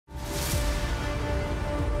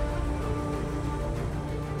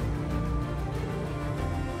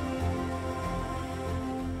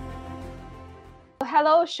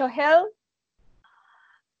Hello, Shohel.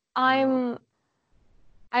 I'm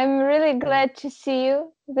I'm really glad to see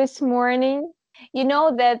you this morning. You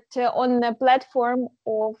know that on the platform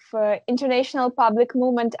of International Public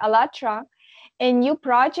Movement ALLATRA, a new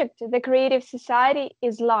project, the Creative Society,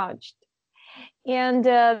 is launched. And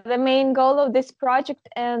the main goal of this project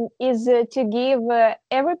is to give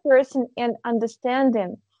every person an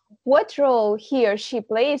understanding what role he or she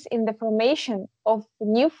plays in the formation of the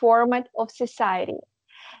new format of society.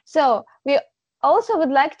 So we also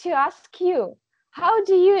would like to ask you, how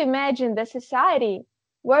do you imagine the society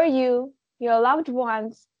where you, your loved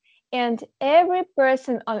ones, and every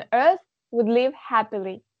person on earth would live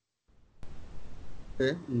happily?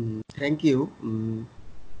 Okay, thank you.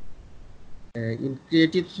 In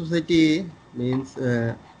creative society means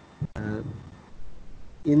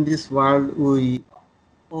in this world we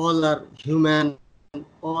all are human,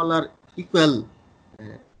 all are equal,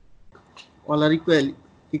 uh, all are equal.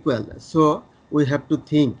 So we have to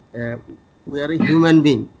think. We are a human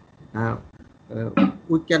being.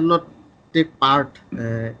 We cannot take part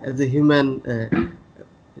as a human,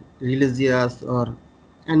 religious or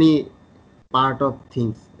any part of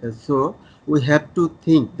things. So we have to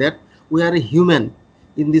think that we are a human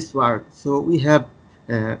in this world. So we have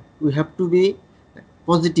to be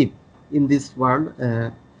positive in this world,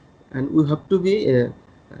 and we have to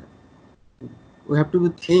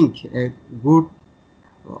think good,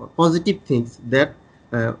 positive things that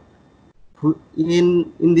uh,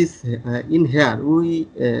 in this in here we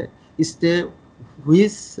stay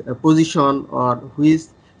which position or which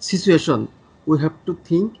situation we have to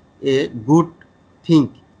think a good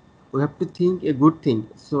thing. We have to think a good thing.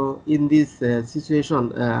 So in this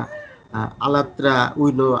situation, ALLATRA,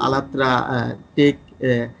 we know ALLATRA take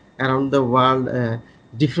around the world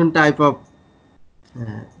different type of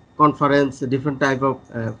uh, conference, different type of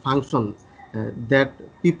function that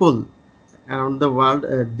people around the world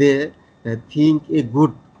they think a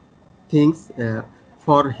good things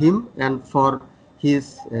for him and for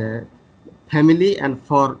his family and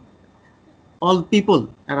for all people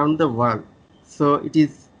around the world. So it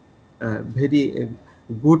is very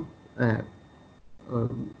good uh, uh,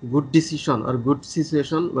 good decision or good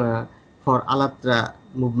situation for ALLATRA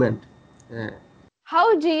movement. Uh,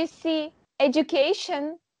 How do you see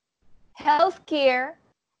education, healthcare,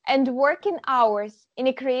 and working hours in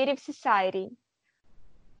a creative society?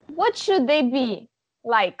 What should they be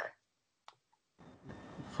like?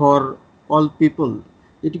 for all people,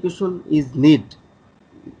 education is need.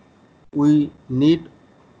 We need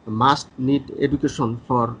must need education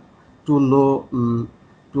for to know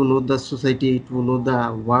to know the society, to know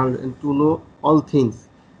the world, and to know all things.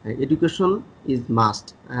 Education is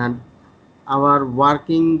must, and our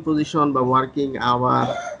working position by working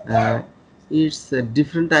hour, it's a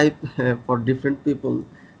different type for different people.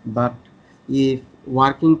 But if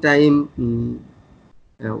working time,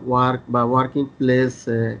 work by working place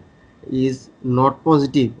is not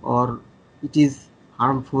positive, or it is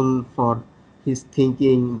harmful for his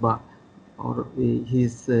thinking, but or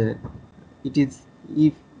his it is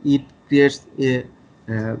if it creates a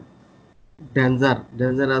uh,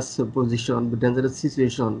 dangerous position, dangerous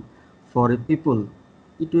situation for a people,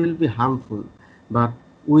 it will be harmful. But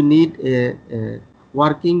we need a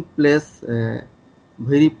working place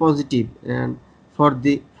very positive, and for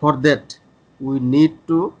that we need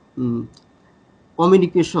to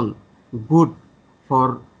communication good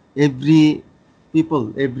for every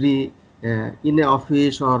people, every in a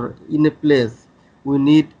office or in a place. We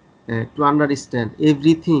need to understand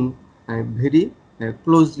everything very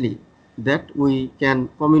closely, that we can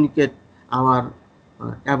communicate our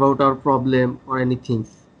about our problem or anything.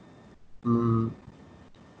 um,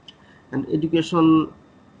 and education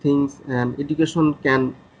things, and education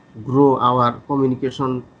can grow our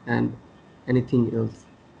communication and anything else.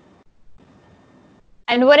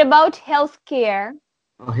 And what about healthcare?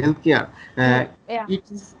 Healthcare, Yeah. it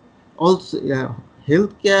is also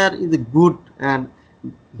healthcare is a good and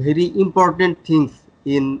very important things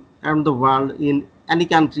in around the world, in any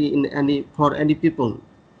country, in any for any people.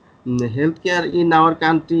 Healthcare in our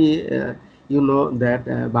country, you know that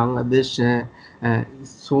Bangladesh,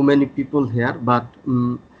 so many people here, but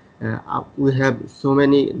we have so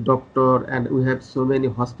many doctor and we have so many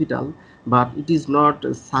hospital, but it is not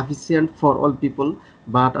sufficient for all people.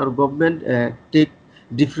 But our government take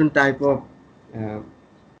different type of uh,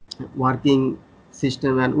 working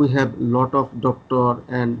system, and we have lot of doctor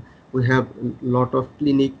and we have lot of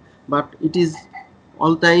clinic, but it is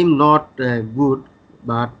all time not good.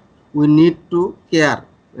 But we need to care,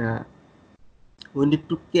 uh, we need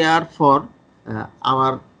to care for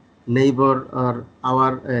our neighbor or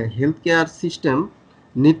our healthcare system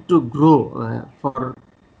need to grow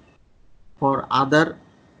for other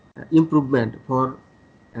improvement uh,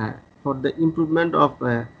 for the improvement of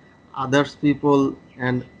others people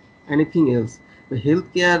and anything else. The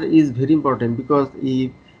healthcare is very important because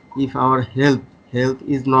if our health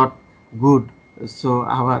is not good, so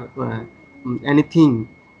our anything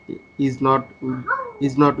is not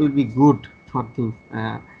will be good for things.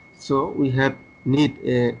 So we have need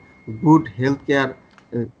a good healthcare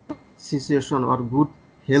uh, situation or good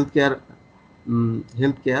healthcare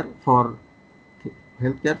healthcare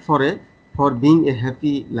for for being a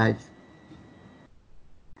happy life.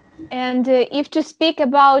 And if to speak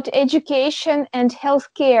about education and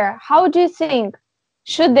healthcare, how do you think?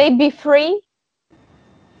 Should they be free?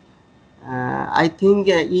 I think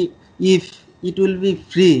if it will be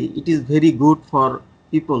free, it is very good for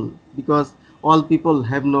people because all people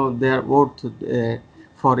have no their worth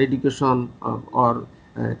for education or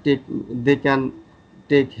take they can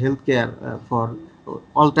take healthcare for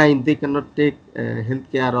all time. They cannot take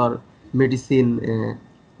healthcare or medicine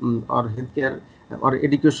or healthcare or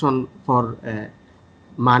education for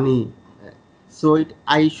money. So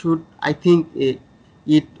I think it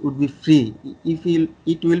would be free. If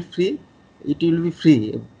it will be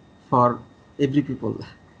free for every people.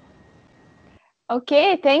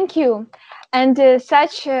 Okay, thank you. And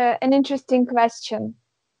such an interesting question.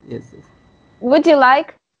 Yes, yes. Would you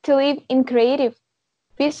like to live in creative,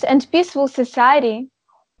 peace and peaceful society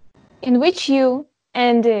in which you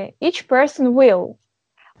and each person will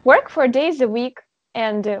work 4 days a week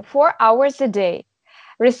and 4 hours a day,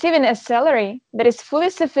 receiving a salary that is fully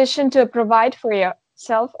sufficient to provide for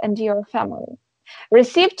yourself and your family,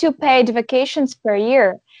 receive 2 paid vacations per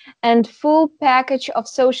year and full package of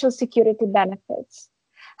social security benefits,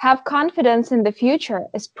 have confidence in the future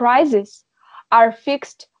as prices are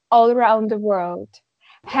fixed all around the world,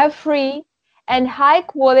 have free and high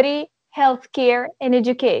quality healthcare and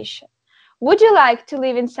education. Would you like to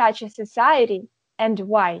live in such a society and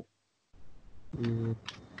why? Mm,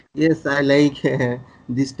 yes, I like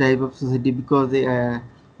this type of society because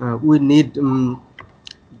we need to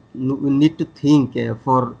think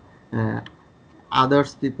for uh,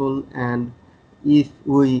 others people, and if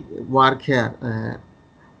we work here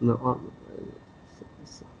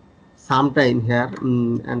sometime here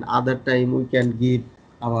and other time we can give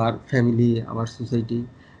our family our society,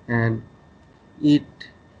 and it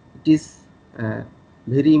it is uh,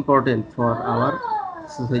 very important for our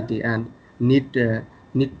society and need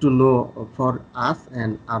to know for us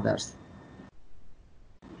and others.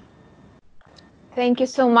 Thank you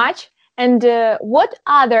so much. And what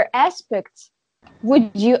other aspects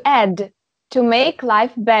would you add to make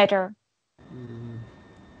life better?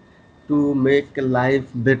 To make life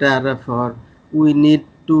better for we need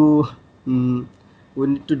to um, we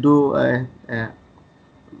need to do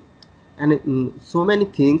and so many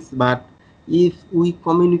things, but if we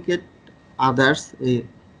communicate others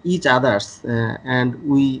each others and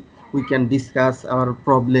we can discuss our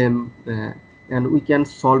problem and we can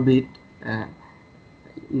solve it uh,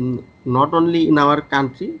 not only in our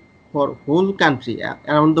country, for whole country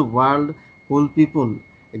around the world, whole people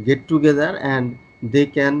get together and they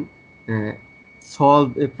can uh,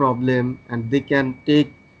 solve a problem and they can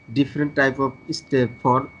take different type of step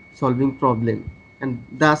for solving problem, and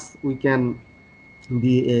thus we can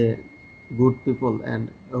be a good people and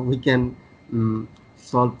we can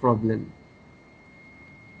solve problem.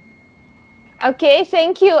 Okay,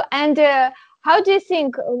 thank you. And how do you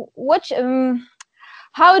think,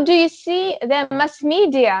 how do you see the mass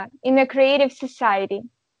media in a creative society?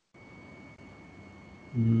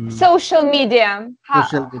 Mm, Social media,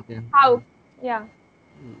 social media. how, yeah.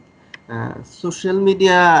 Social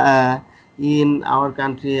media in our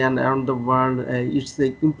country and around the world, it's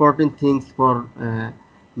the important things for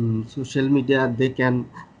social media. They can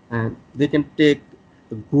take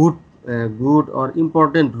a good or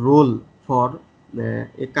important role for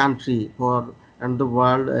a country for and the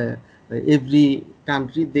world. Every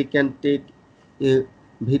country they can take a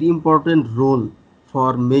very important role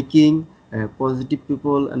for making positive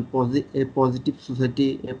people and a positive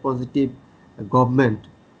society, a positive government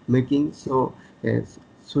making. So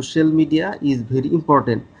social media is very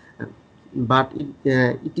important, uh, but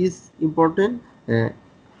it is important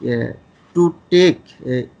to take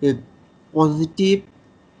a positive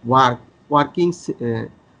work working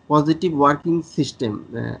positive working system,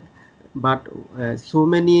 but so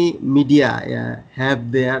many media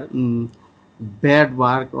have their bad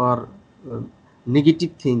work or uh,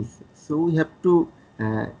 negative things, so we have to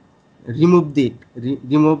uh, remove this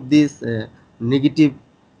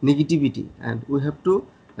negativity, and we have to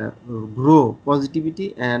grow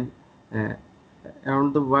positivity, and uh,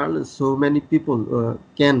 around the world so many people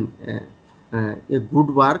can a good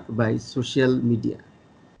work by social media.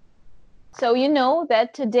 So you know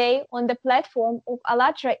that today on the platform of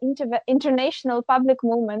ALLATRA International Public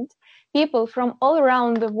Movement, people from all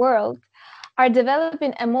around the world are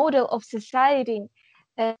developing a model of society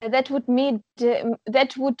that would meet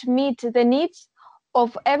the needs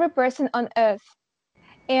of every person on earth.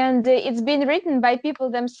 And it's been written by people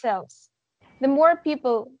themselves. The more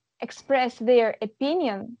people express their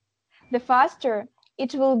opinion, the faster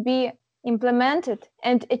it will be implemented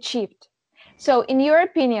and achieved. So, in your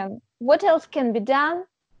opinion, what else can be done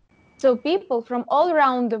so people from all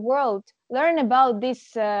around the world learn about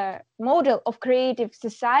this model of creative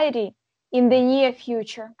society in the near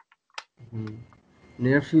future?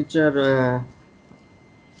 Near future,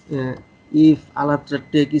 if ALLATRA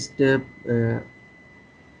take step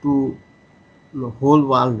to whole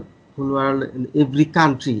world in every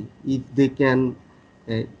country, if they can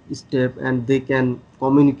step and they can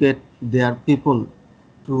communicate their people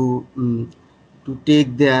to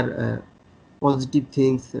take their positive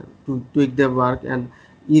things, to take their work, and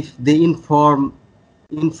if they inform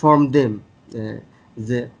them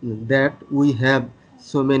that we have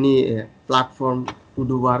so many platform to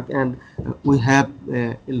do work, and we have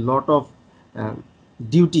a lot of uh,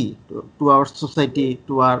 duty to our society,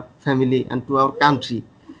 to our family, and to our country,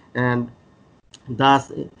 and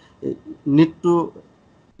thus need to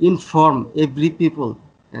inform every people,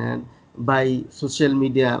 and by social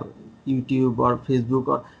media, YouTube or Facebook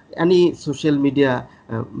or any social media,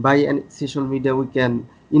 by any social media we can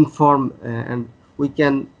inform, and we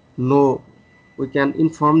can know, we can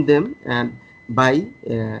inform them, and by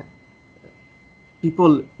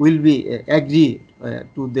people will be agree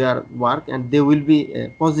to their work, and they will be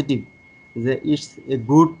positive. It's a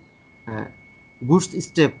good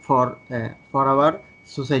step for our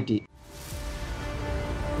society.